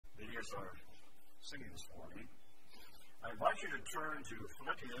as our singing this morning, I invite you to turn to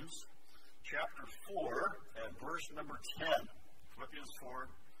Philippians chapter 4 and verse number 10. Philippians 4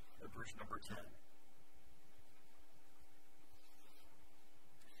 and verse number 10.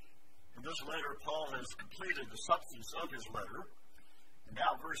 In this letter, Paul has completed the substance of his letter. And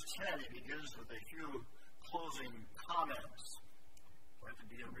now verse 10, he begins with a few closing comments. I'd like to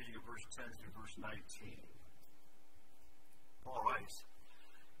begin reading of verse 10 through verse 19. Paul writes,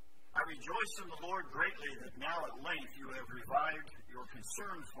 I rejoice in the Lord greatly that now at length you have revived your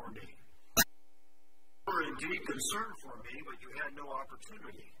concern for me. You were indeed concerned for me, but you had no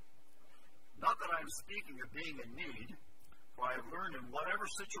opportunity. Not that I am speaking of being in need, for I have learned in whatever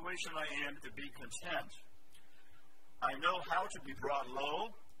situation I am to be content. I know how to be brought low,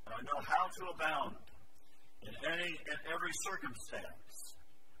 and I know how to abound in any and every circumstance.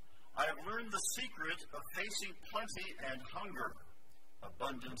 I have learned the secret of facing plenty and hunger,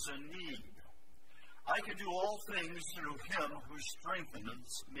 abundance and need. I can do all things through him who strengthens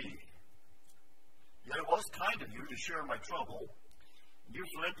me. Yet it was kind of you to share my trouble. You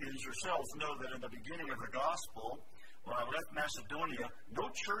Philippians yourselves know that in the beginning of the gospel, when I left Macedonia, no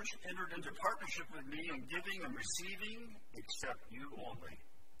church entered into partnership with me in giving and receiving except you only.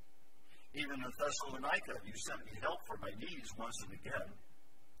 Even in Thessalonica, you sent me help for my needs once and again.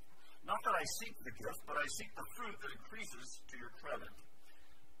 Not that I seek the gift, but I seek the fruit that increases to your credit.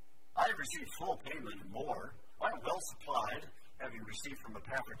 I have received full payment and more. I am well supplied, having received from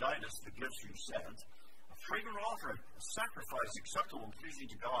Epaphroditus the gifts you sent, a fragrant offering, a sacrifice acceptable and pleasing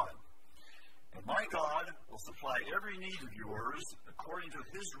to God. And my God will supply every need of yours according to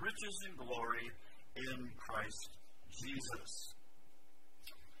his riches and glory in Christ Jesus.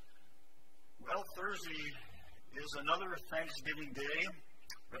 Well, Thursday is another Thanksgiving Day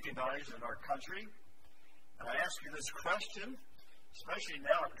recognized in our country. And I ask you this question, especially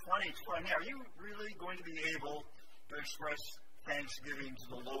now in 2020, are you really going to be able to express thanksgiving to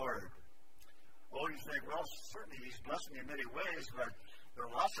the Lord? Well, you think, well, certainly he's blessed me in many ways, but there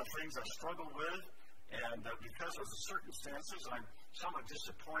are lots of things I struggle with, and because of the circumstances, I'm somewhat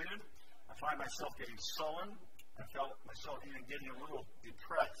disappointed. I find myself getting sullen. I felt myself even getting a little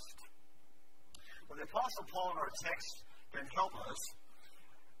depressed. But the Apostle Paul in our text can help us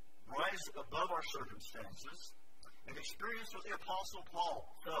rise above our circumstances and experience what the Apostle Paul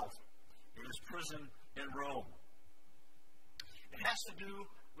felt in his prison in Rome. It has to do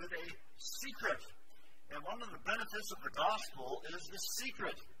with a secret. And one of the benefits of the gospel is the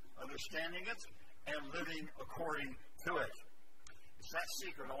secret, understanding it and living according to it. It's that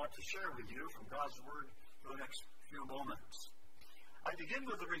secret I want to share with you from God's Word for the next few moments. I begin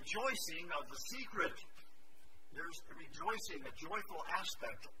with the rejoicing of the secret. There's a rejoicing, a joyful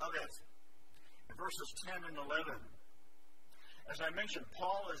aspect of it. In verses 10 and 11. As I mentioned,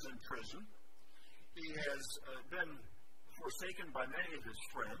 Paul is in prison. He has been forsaken by many of his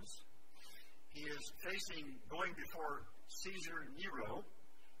friends. He is facing going before Caesar Nero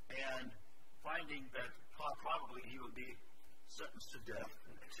and finding that probably he will be sentenced to death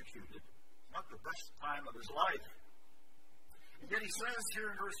and executed. Not the best time of his life. And yet he says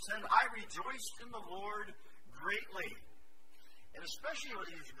here in verse 10, I rejoiced in the Lord greatly. And especially what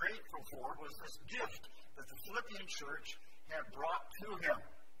he was grateful for was this gift that the Philippian church had brought to him.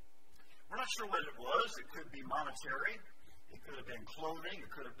 We're not sure what it was. It could be monetary. It could have been clothing.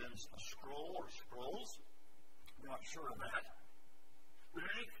 It could have been a scroll or scrolls. We're not sure of that. But in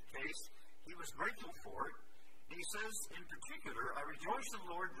any case, he was grateful for it. And he says, in particular, I rejoice in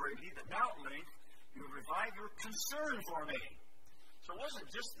the Lord greatly that now at length you have revived your concern for me. So it wasn't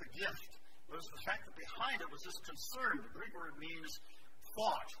just the gift. It was the fact that behind it was this concern. The Greek word means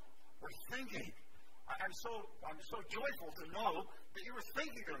thought or thinking. I'm so joyful to know that you were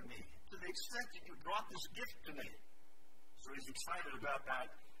thinking of me to the extent that you brought this gift to me. So he's excited about that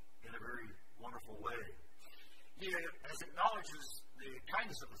in a very wonderful way. He acknowledges the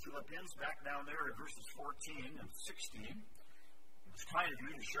kindness of the Philippians back down there in verses 14 and 16. It was kind of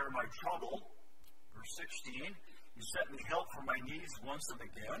you to share my trouble. Verse 16, you sent me help for my needs once and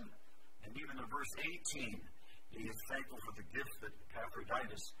again. And even in verse 18, he is thankful for the gift that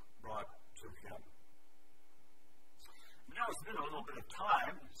Epaphroditus brought to him. Now it's been a little bit of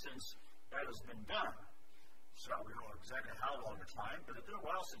time since that has been done. So we don't know exactly how long a time, but it's been a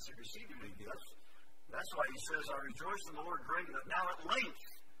while since he received any gifts. That's why he says, I rejoice in the Lord greatly that now at length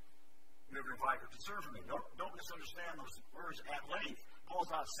you have revived your concern for me. Don't misunderstand those words, at length.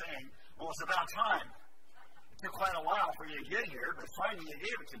 Paul's not saying, well, it's about time. It took quite a while for you to get here, but finally you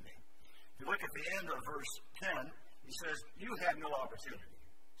gave it to me. If you look at the end of verse 10, he says, you had no opportunity.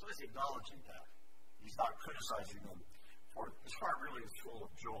 So he's acknowledging that. He's not criticizing them for it. His heart really is full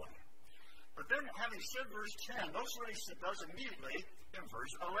of joy But then, having said verse 10, notice what he does immediately in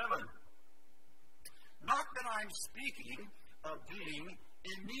verse 11. Not that I'm speaking of being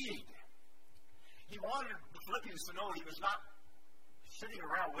in need. He wanted the Philippians to know he was not sitting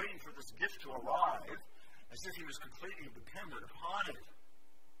around waiting for this gift to arrive as if he was completely dependent upon it.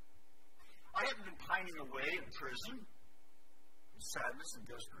 I haven't been pining away in prison, in sadness and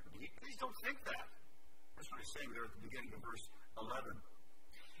desperate need. Please don't think that. That's what he's saying there at the beginning of verse 11.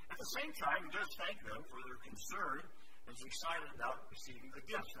 At the same time, he does thank them for their concern and is excited about receiving the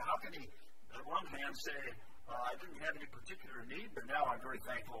gifts. Now, how can he, on one hand, say, I didn't have any particular need, but now I'm very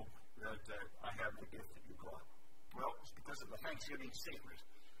thankful that I have the gift that you brought? Well, it's because of the Thanksgiving secret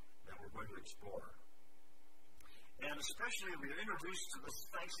that we're going to explore. And especially we're introduced to this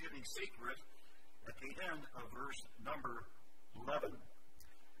Thanksgiving secret at the end of verse number 11.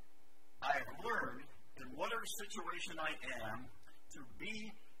 I have learned in whatever situation I am to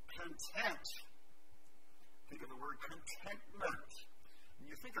be content. Think of the word contentment. When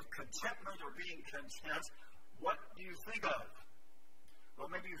you think of contentment or being content, what do you think of?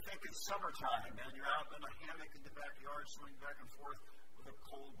 Well, maybe you think it's summertime and you're out in a hammock in the backyard swinging back and forth with a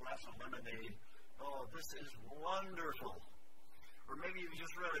cold glass of lemonade. Oh, this is wonderful. Or maybe you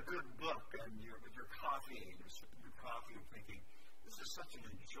just read a good book and you're with your coffee and you're sipping your coffee and thinking, this is such an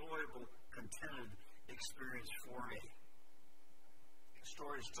enjoyable, contented experience for me. The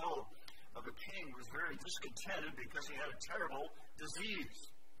story is told of a king who was very discontented because he had a terrible disease.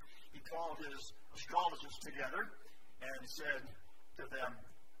 He called his astrologers together and said to them,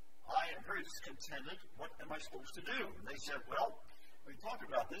 I am very discontented. What am I supposed to do? And they said, well, we talked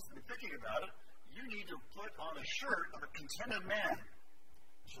about this, we've been thinking about it. You need to put on a shirt of a contented man.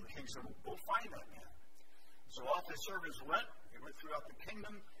 So the king said, well, go find that man. So off his servants went. They went throughout the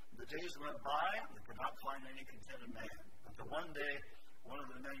kingdom. The days went by. They could not find any contented man. Until one day, one of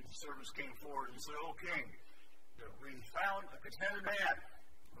the many servants came forward and said, oh, king, we found a contented man.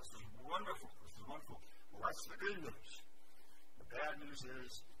 This is wonderful. This is wonderful. Well, that's the good news. The bad news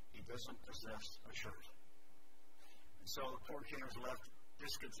is he doesn't possess a shirt. And so the poor king was left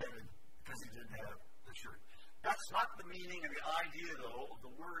discontented because he didn't have the shirt. That's not the meaning and the idea, though, of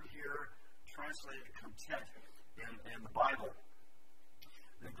the word here translated content in the Bible.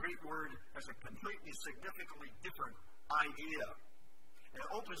 The Greek word has a completely significantly different idea. It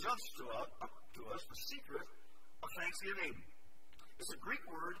opens up to us the secret of thanksgiving. It's a Greek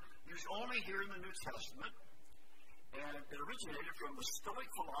word used only here in the New Testament, and it originated from the Stoic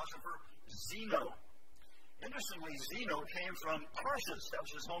philosopher Zeno. Interestingly, Zeno came from Tarsus. That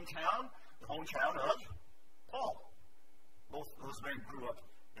was his hometown, the hometown of Paul. Both of those men grew up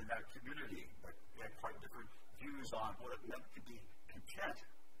in that community, but they had quite different views on what it meant to be content.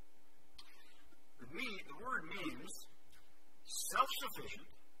 The word means self-sufficient,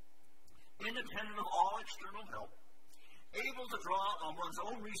 independent of all external help, able to draw on one's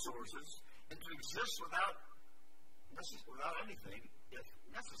own resources, and to exist without anything if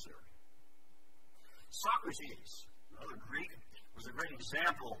necessary. Socrates, another Greek, was a great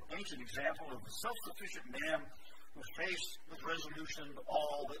example, ancient example of a self-sufficient man who faced with resolution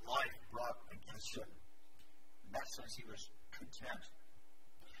all that life brought against him. In that sense, he was content.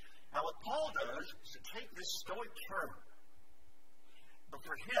 Now, what Paul does is to take this Stoic term, but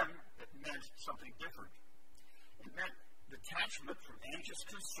for him, it meant something different. It meant detachment from anxious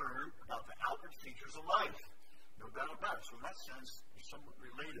concern about the outward features of life. No doubt about it. So in that sense, it's somewhat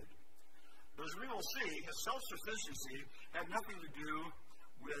related. But as we will see, his self-sufficiency had nothing to do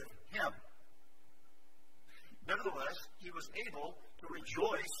with him. Nevertheless, he was able to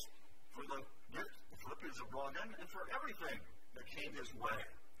rejoice for the gift the Philippians have brought him and for everything that came his way.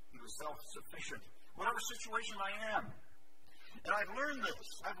 He was self-sufficient. Whatever situation I am. And I've learned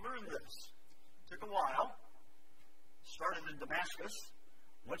this. It took a while. Started in Damascus,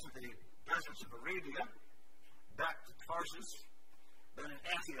 went to the deserts of Arabia, back to Tarsus, then in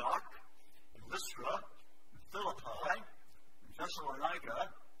Antioch, in Lystra, in Philippi, in Thessalonica,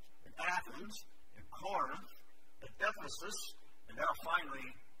 in Athens, in Corinth, in Ephesus, and now finally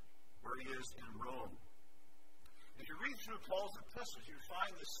where he is in Rome. If you read through Paul's epistles, you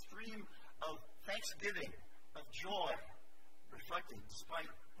find this stream of thanksgiving, of joy, reflecting despite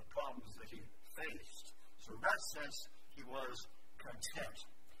the problems that he faced. So in that sense, he was content.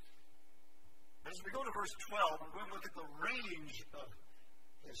 As we go to verse 12, we're going to look at the range of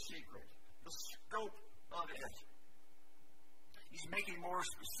his secret, the scope of it. He's making more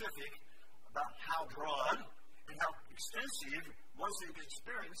specific about how broad and how extensive was his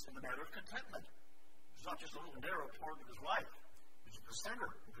experience in the matter of contentment. It's not just a little narrow part of his life. It's the center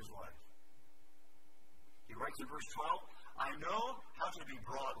of his life. He writes in verse 12, I know how to be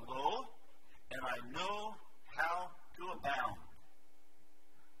brought low and I know how to abound.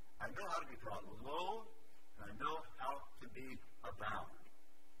 I know how to be brought low, and I know how to be abound.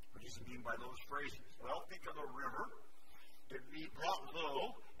 What does he mean by those phrases? Well, think of a river. To be brought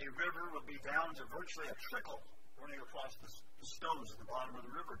low, a river would be down to virtually a trickle running across the stones at the bottom of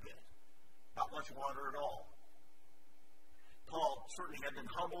the river bed. Not much water at all. Paul certainly had been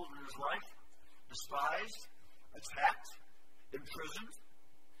humbled in his life, despised, attacked, imprisoned.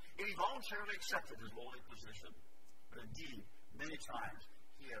 He voluntarily accepted his lowly position. But indeed, many times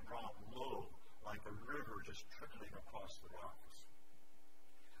he had brought low like a river just trickling across the rocks.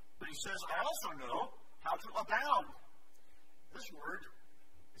 But he says, I also know how to abound. This word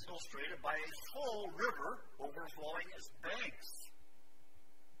is illustrated by a full river overflowing its banks.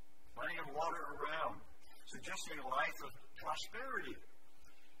 Plenty of water around, suggesting a life of prosperity.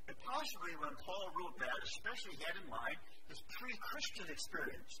 And possibly when Paul wrote that, especially he had in mind his pre-Christian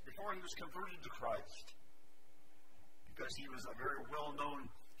experience before he was converted to Christ. Because he was a very well-known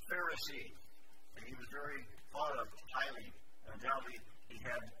Pharisee, and he was very thought of highly, and undoubtedly he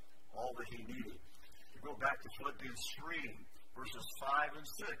had all that he needed. You go back to Philippians 3, verses 5 and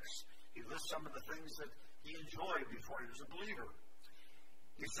 6. He lists some of the things that he enjoyed before he was a believer.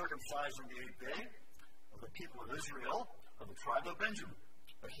 He circumcised on the 8th day of the people of Israel, of the tribe of Benjamin,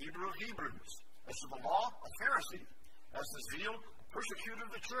 a Hebrew of Hebrews. As to the law, a Pharisee. As to zeal, a persecutor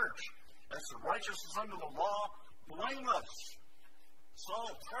of the church. As to righteousness under the law, blameless. Saul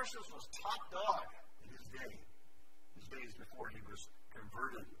of Tarsus was top dog in his day. His days before he was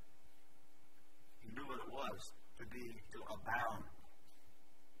converted. He knew what it was to abound.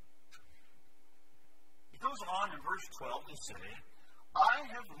 He goes on in verse 12 to say, I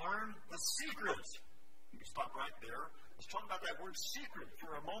have learned the secret. You can stop right there. Let's talk about that word secret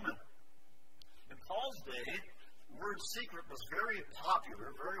for a moment. In Paul's day, the word secret was very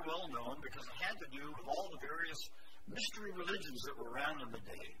popular, very well known, because it had to do with all the various mystery religions that were around in the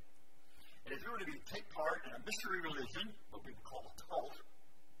day. And if you were to take part in a mystery religion, what we call a cult,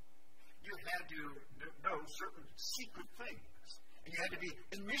 you had to know certain secret things. And you had to be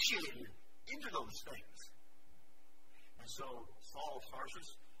initiated into those things. And so Saul of Tarsus,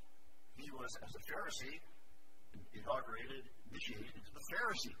 he was, as a Pharisee, initiated into the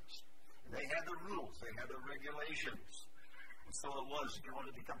Pharisees. And they had the rules, they had the regulations. And so it was, if you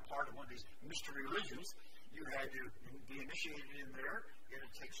wanted to become part of one of these mystery religions, you had to be initiated in there. You had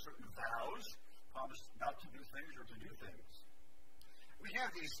to take certain vows, promise not to do things or to do things. We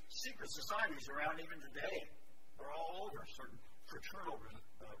have these secret societies around even today. They're all over, certain fraternal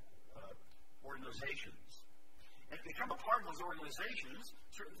organizations. And to become a part of those organizations,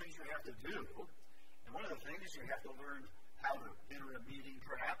 certain things you have to do. And one of the things, you have to learn how to enter a meeting,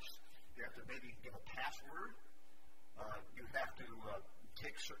 perhaps. You have to maybe give a password. You have to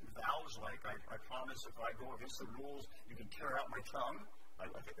take certain vows, like I promise if I go against the rules, you can tear out my tongue. I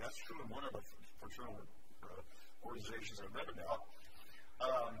think that's true in one of the fraternal organizations I read about.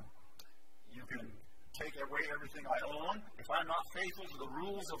 You can take away everything I own if I'm not faithful to the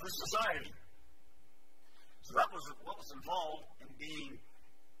rules of this society. So that was what was involved in being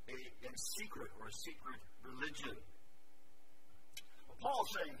a secret or a secret religion. What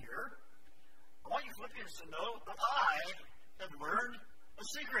Paul's saying here, I want you Philippians to know that I have learned a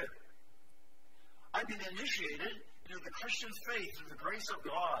secret. I've been initiated into the Christian faith through the grace of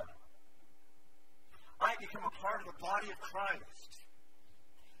God. I've become a part of the body of Christ.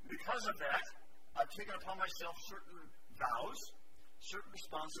 Because of that, I've taken upon myself certain vows, certain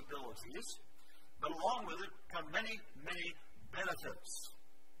responsibilities, but along with it come many, many benefits.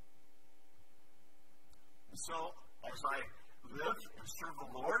 And so, as I live and serve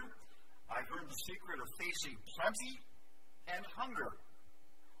the Lord, I've learned the secret of facing plenty and hunger,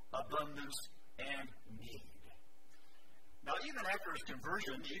 abundance and need. Now, even after his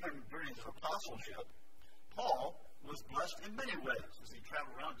conversion, even during his apostleship, Paul was blessed in many ways. As he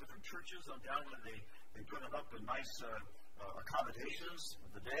traveled around different churches, undoubtedly they put him up in nice accommodations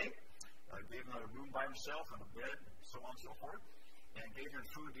of the day, gave him a room by himself and a bed, and so on and so forth, and gave him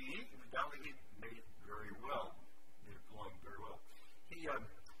food to eat, and undoubtedly he made it very well. Made it along very well. He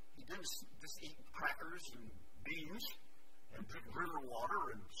didn't just eat crackers and beans and drink river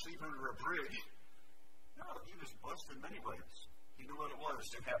water and sleep under a bridge. No, he was blessed in many ways. He knew what it was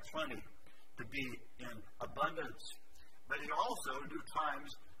to have plenty, to be in abundance. But he also knew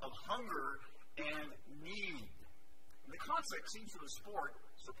times of hunger and need. And the context seems to support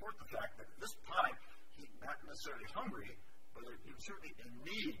the fact that at this time, he's not necessarily hungry, but he was certainly in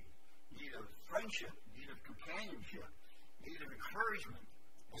need of friendship, need of companionship, need of encouragement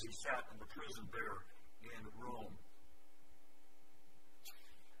as he sat in the prison there in Rome.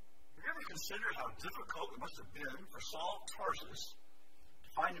 Have you ever consider how difficult it must have been for Saul of Tarsus to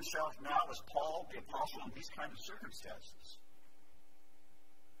find himself now as Paul, the apostle, in these kind of circumstances.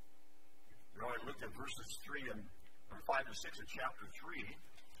 We already looked at verses 5 and 6 of chapter 3.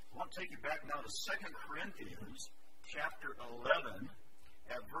 I want to take you back now to 2 Corinthians chapter 11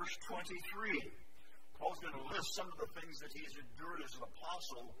 at verse 23. Paul's going to list some of the things that he's endured as an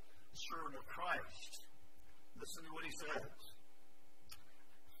apostle, servant of Christ. Listen to what he says.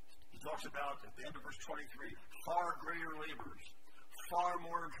 He talks about, at the end of verse 23, far greater labors, far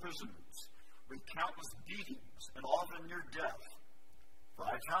more imprisonments, with countless beatings, and often near death. 5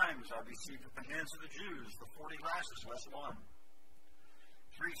 times I received at the hands of the Jews the 40 lashes less one.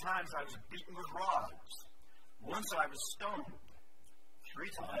 3 times I was beaten with rods. Once I was stoned. 3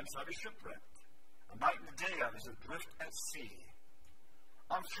 times I was shipwrecked. A night and a day I was adrift at sea.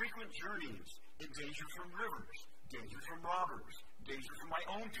 On frequent journeys, in danger from rivers, danger from robbers, danger from my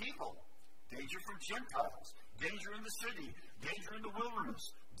own people, danger from Gentiles, danger in the city, danger in the wilderness,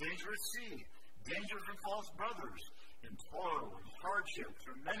 danger at sea, danger from false brothers, in toil and hardship,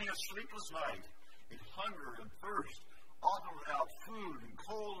 through many a sleepless night, in hunger and thirst, often without food and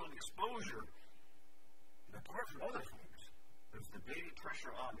cold and exposure. And apart from other things, there's the daily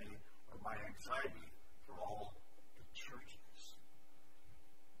pressure on me of my anxiety for all the churches.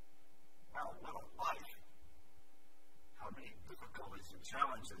 Wow, what a life! How many difficulties and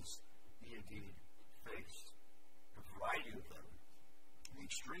challenges he indeed faced. A variety of them, the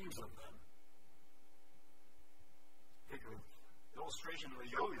extremes of them. Take an illustration of a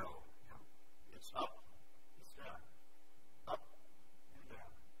yo-yo. It's up, it's down. Up and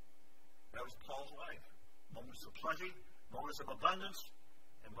down. That was Paul's life. Moments of plenty, moments of abundance,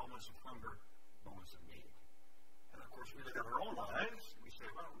 and moments of hunger, moments of need. And of course, we look at our own lives, we say,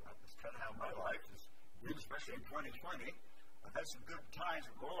 well, that's kind of how my life is, especially in 2020. I've had some good times,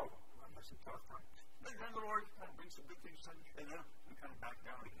 and I've had some tough times. Then the Lord kind of brings some good things to me, and then I'm kind of back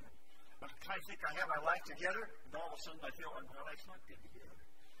down again. I kind of think I have my life together, and all of a sudden I feel my life's not good together.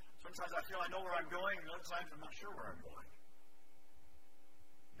 Sometimes I feel I know where I'm going, and other times I'm not sure where I'm going.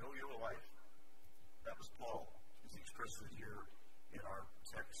 Yo-yo life. That was Paul, as he expresses it here in our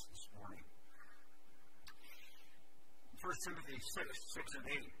text this morning. 1 Timothy 6 and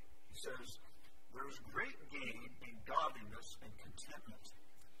 8, he says, there is great gain in godliness and contentment.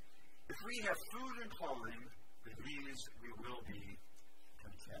 If we have food and clothing, with these we will be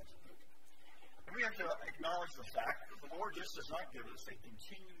content. And we have to acknowledge the fact that the Lord just does not give us a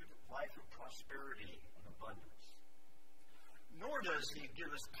continued life of prosperity and abundance. Nor does he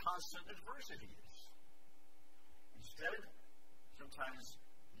give us constant adversities. Instead, sometimes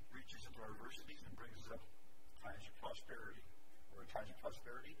he reaches into our adversities and brings us up times of prosperity. Or in times of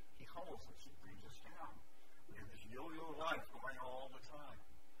prosperity, he humbles us and brings us down. We have this yo-yo life going all the time.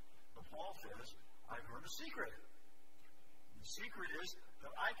 But Paul says, I've learned a secret. And the secret is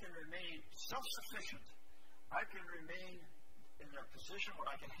that I can remain self-sufficient. I can remain in a position where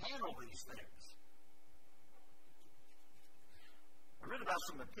I can handle these things. I read about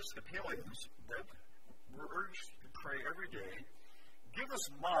some Episcopalians that were urged to pray every day, give us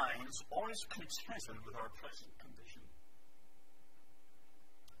minds always contented with our present condition.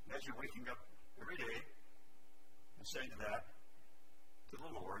 Imagine waking up every day and saying that to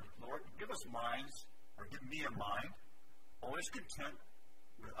the Lord, Lord, give us minds, or give me a mind, always content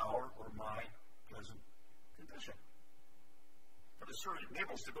with our or my present condition. But it certainly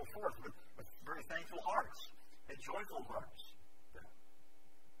enables us to go forth with very thankful hearts and joyful hearts.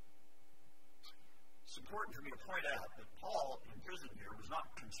 It's important for me to point out that Paul, in prison here, was not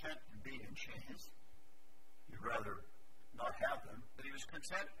content in being in chains. He'd rather not have them, but he was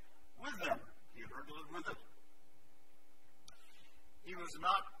content with them. He had learned to live with it. He was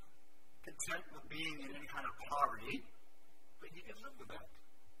not content with being in any kind of poverty, but he could live with that.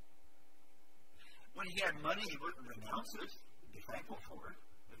 When he had money, he wouldn't renounce it. He'd be thankful for it.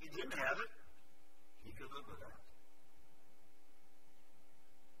 If he didn't have it, he could live with that.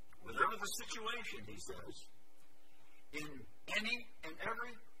 Whatever the situation, he says, in any and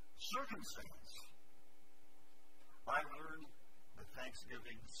every circumstance, I've learned the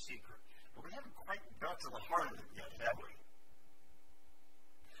Thanksgiving secret. But we haven't quite got to the heart of it yet, have we?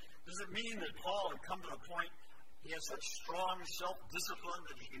 Does it mean that Paul had come to the point he has such strong self-discipline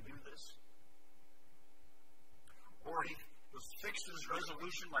that he could do this? Or he was fixed in his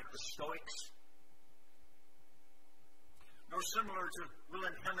resolution like the Stoics? Nor similar to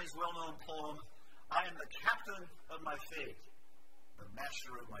William Henley's well-known poem, I am the captain of my faith, the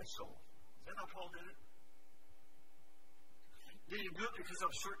master of my soul. Is that how Paul did it? Did he do it because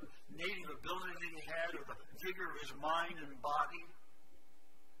of certain native ability that he had, or the vigor of his mind and body?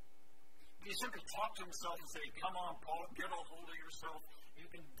 simply talk to himself and say, come on, Paul, get a hold of yourself. You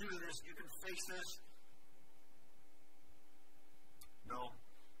can do this. You can face this. No.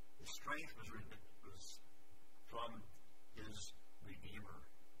 His strength was from his Redeemer,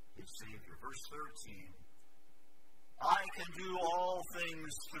 his Savior. Verse 13. I can do all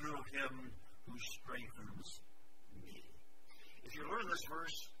things through him who strengthens me. If you learn this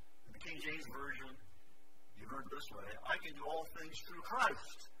verse in the King James Version, you learn it this way. I can do all things through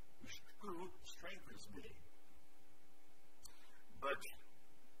Christ, who strengthens me. But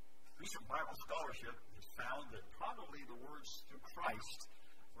recent Bible scholarship has found that probably the words through Christ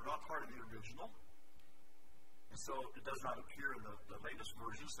were not part of the original. And so it does not appear in the latest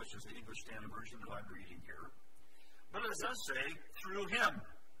versions, such as the English Standard Version that I'm reading here. But it does say, through him,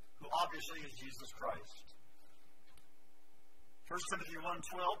 who obviously is Jesus Christ. 1 Timothy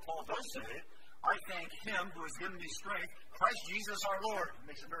 1:12, Paul does say, I thank him who has given me strength, Christ Jesus our Lord. It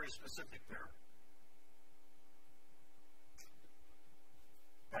makes it very specific there.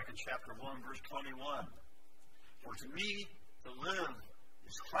 Back in chapter 1, verse 21. For to me, to live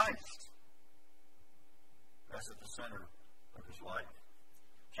is Christ. That's at the center of his life.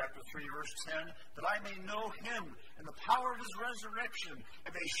 Chapter 3, verse 10, that I may know him and the power of his resurrection,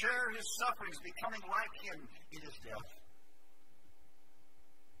 and may share his sufferings, becoming like him in his death.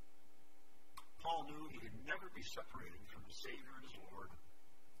 Paul knew he could never be separated from the Savior and his Lord,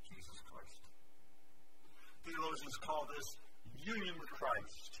 Jesus Christ. Theologians call this union with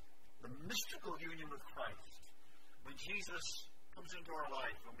Christ, the mystical union with Christ. When Jesus comes into our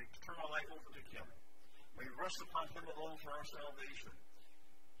life, when we turn our life over to him, when we rest upon him alone for our salvation,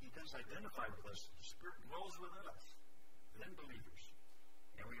 he does identify with us. The Spirit dwells within us, within believers.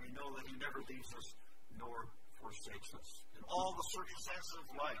 And we know that he never leaves us nor forsakes us. In all the circumstances of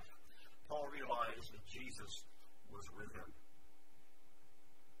life, Paul realized that Jesus was with him.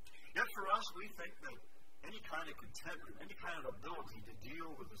 Yet for us, we think that any kind of contentment, any kind of ability to deal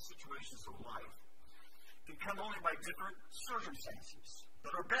with the situations of life can come only by different circumstances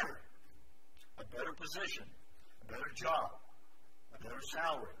that are better. A better position, a better job, a better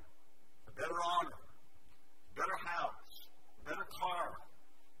salary, a better honor, a better house, a better car,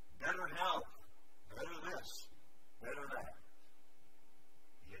 better health, better this, better that.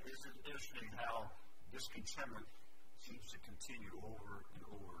 It is interesting how discontentment seems to continue over and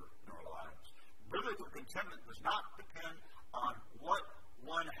over in our lives. Biblical contentment does not depend on what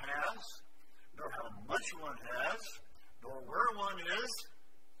one has, nor how much one has, nor where one is,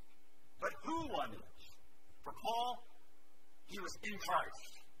 but who one is. For Paul, he was in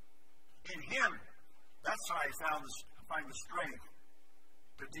Christ. In him, that's how I find the strength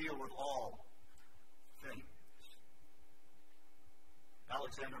to deal with all things.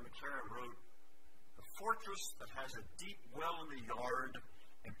 Alexander McLaren wrote, "A fortress that has a deep well in the yard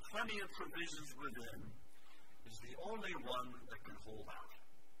and plenty of provisions within is the only one that can hold out."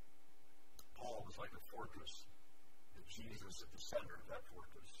 Paul was like a fortress, with Jesus at the center of that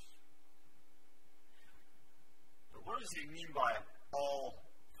fortress. But what does he mean by all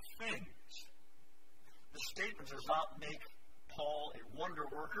things? The statement does not make Paul a wonder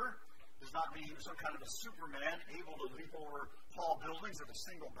worker. It does not mean he was some kind of a Superman able to leap over tall buildings at a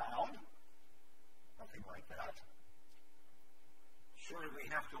single bound. Nothing like that. Surely we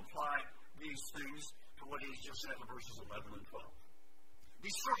have to apply these things to what he's just said in verses 11 and 12.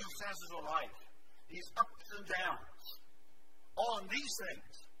 These circumstances of life, these ups and downs, all in these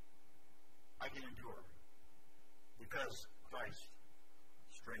things I can endure because Christ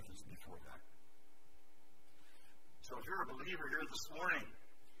strengthens me for that. So if you're a believer here this morning,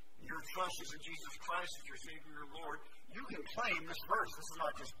 your trust is in Jesus Christ as your Savior and Lord, you can claim this verse. This is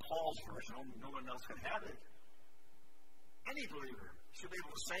not just Paul's verse. No one else can have it. Any believer should be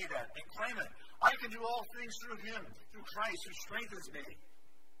able to say that and claim it. I can do all things through him, through Christ who strengthens me.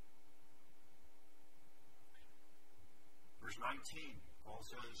 Verse 19, Paul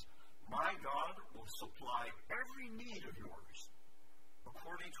says, "My God will supply every need of yours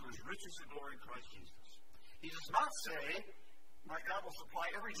according to his riches and glory in Christ Jesus." He does not say, "My God will supply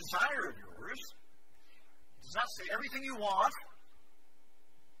every desire of yours." He does not say everything you want,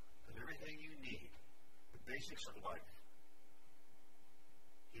 but everything you need, the basics of life.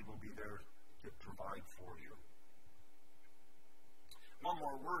 He will be there to provide for you. One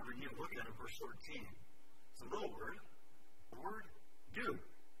more word we need to look at in verse 13. It's a little word. The word do.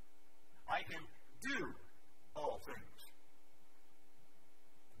 I can do all things.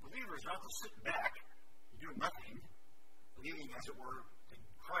 The believer is not to sit back and do nothing, leaving, as it were, to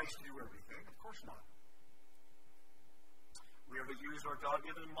Christ to do everything. Of course not. We are to use our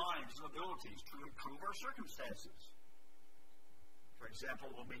God-given minds and abilities to improve our circumstances. For example,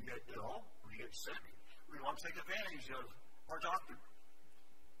 when we get ill, when we get sick, we want to take advantage of our doctor,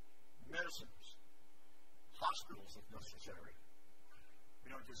 medicines, hospitals if necessary. We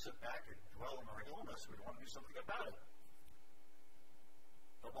don't just sit back and dwell on our illness. We want to do something about it.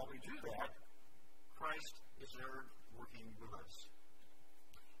 But while we do that, Christ is there working with us.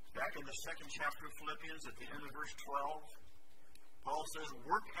 Back in the 2nd chapter of Philippians, at the end of verse 12, Paul says,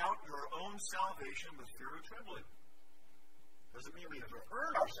 work out your own salvation with fear and trembling. Doesn't mean we have to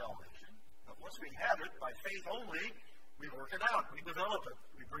earn our salvation, but once we have it, by faith only, we work it out, we develop it,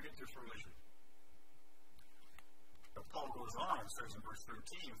 we bring it to fruition. But Paul goes on and says in verse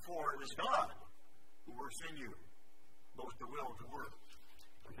 13, for it is God who works in you, both to will and to work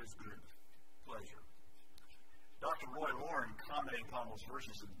for his good pleasure. Dr. Roy Warren, commenting upon those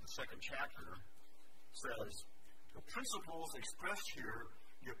verses in the 2nd chapter, says, the principles expressed here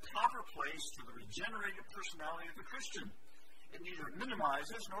give proper place to the regenerated personality of the Christian. It neither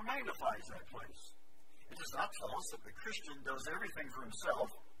minimizes nor magnifies that place. It does not tell us that the Christian does everything for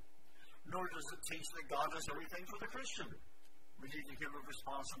himself, nor does it teach that God does everything for the Christian. We need to give him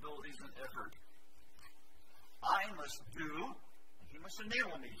responsibilities and effort. I must do, and he must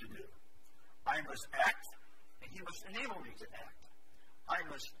enable me to do. I must act, and he must enable me to act. I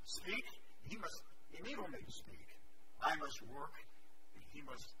must speak, and he must enable me to speak. I must work, and he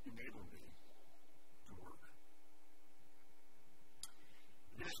must enable me to work.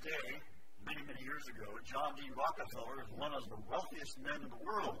 This day, many, many years ago, John D. Rockefeller is one of the wealthiest men in the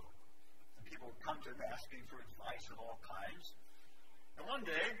world. And people would come to him asking for advice of all kinds. And one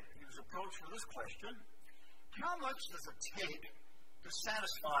day, he was approached with this question: how much does it take to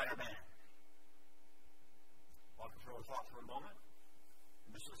satisfy a man? Rockefeller thought for a moment.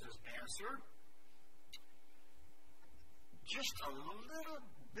 And this was his answer: just a little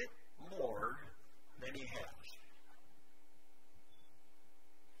bit more than he has.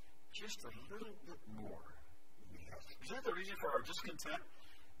 Just a little bit more than he has. Is that the reason for our discontent?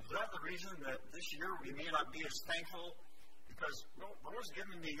 Is that the reason that this year we may not be as thankful? Because, well, the Lord's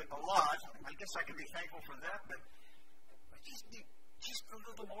given me a lot. I guess I can be thankful for that, but I just need just a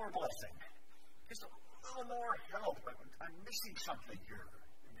little more blessing. Just a little more help. I'm missing something here.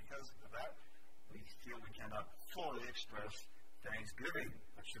 And because of that, we feel we cannot fully express thanksgiving.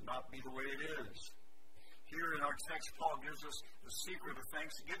 That should not be the way it is. Here in our text, Paul gives us the secret of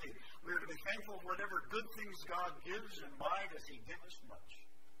thanksgiving. We are to be thankful for whatever good things God gives, and why does he give us much?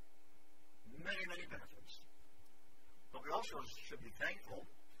 Many, many benefits. But we also should be thankful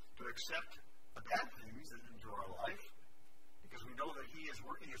to accept the bad things that into our life, because we know that he is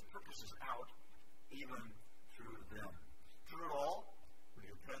working his purposes out even through them. Through it all, we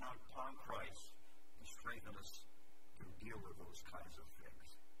depend upon Christ to strengthen us to deal with those kinds of things.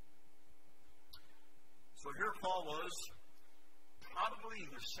 So here Paul was, probably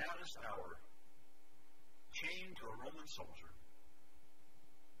in the saddest hour, chained to a Roman soldier,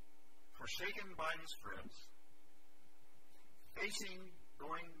 forsaken by his friends, facing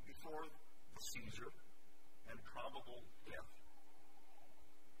going before the Caesar and probable death.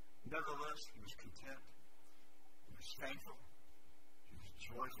 Nevertheless, he was content, he was thankful, he was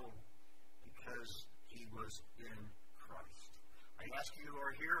joyful, because he was in Christ. I ask you who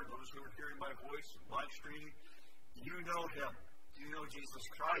are here, and those who are hearing my voice live streaming, do you know him? Do you know Jesus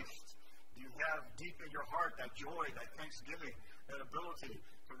Christ? Do you have deep in your heart that joy, that thanksgiving, that ability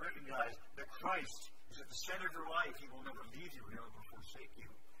to recognize that Christ is at the center of your life? He will never leave you, he will never forsake you.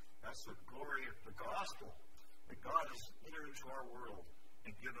 That's the glory of the gospel, that God has entered into our world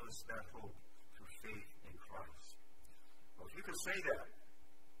and given us that hope through faith in Christ. Well, if you can say that,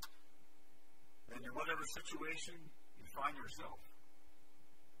 then in whatever situation you find yourself,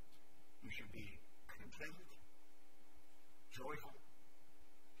 you should be contented, joyful,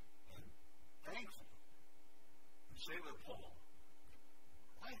 and thankful. And say with Paul,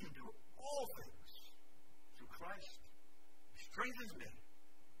 I can do all things through Christ who strengthens me.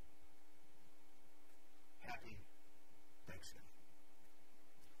 Happy Thanksgiving.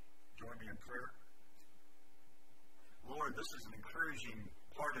 Join me in prayer. Lord, this is an encouraging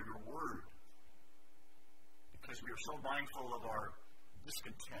part of your word, because we are so mindful of our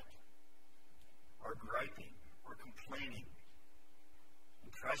discontent, our griping, our complaining. And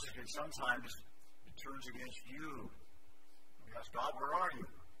tragically, sometimes it turns against you. We ask God, where are you?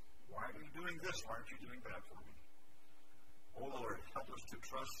 Why are you doing this? Why aren't you doing that for me? Oh Lord, help us to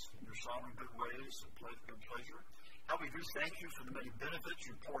trust in your sovereign good ways and good pleasure. How we do thank you for the many benefits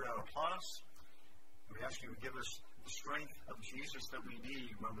you poured out upon us. We ask you to give us the strength of Jesus that we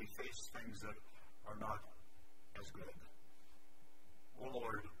need when we face things that are not as good. Oh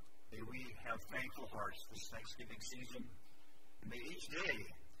Lord, may we have thankful hearts this Thanksgiving season. And may each day,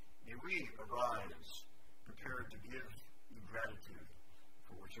 may we arise prepared to give you gratitude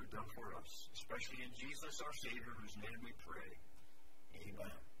for what you've done for us, especially in Jesus our Savior, whose name we pray.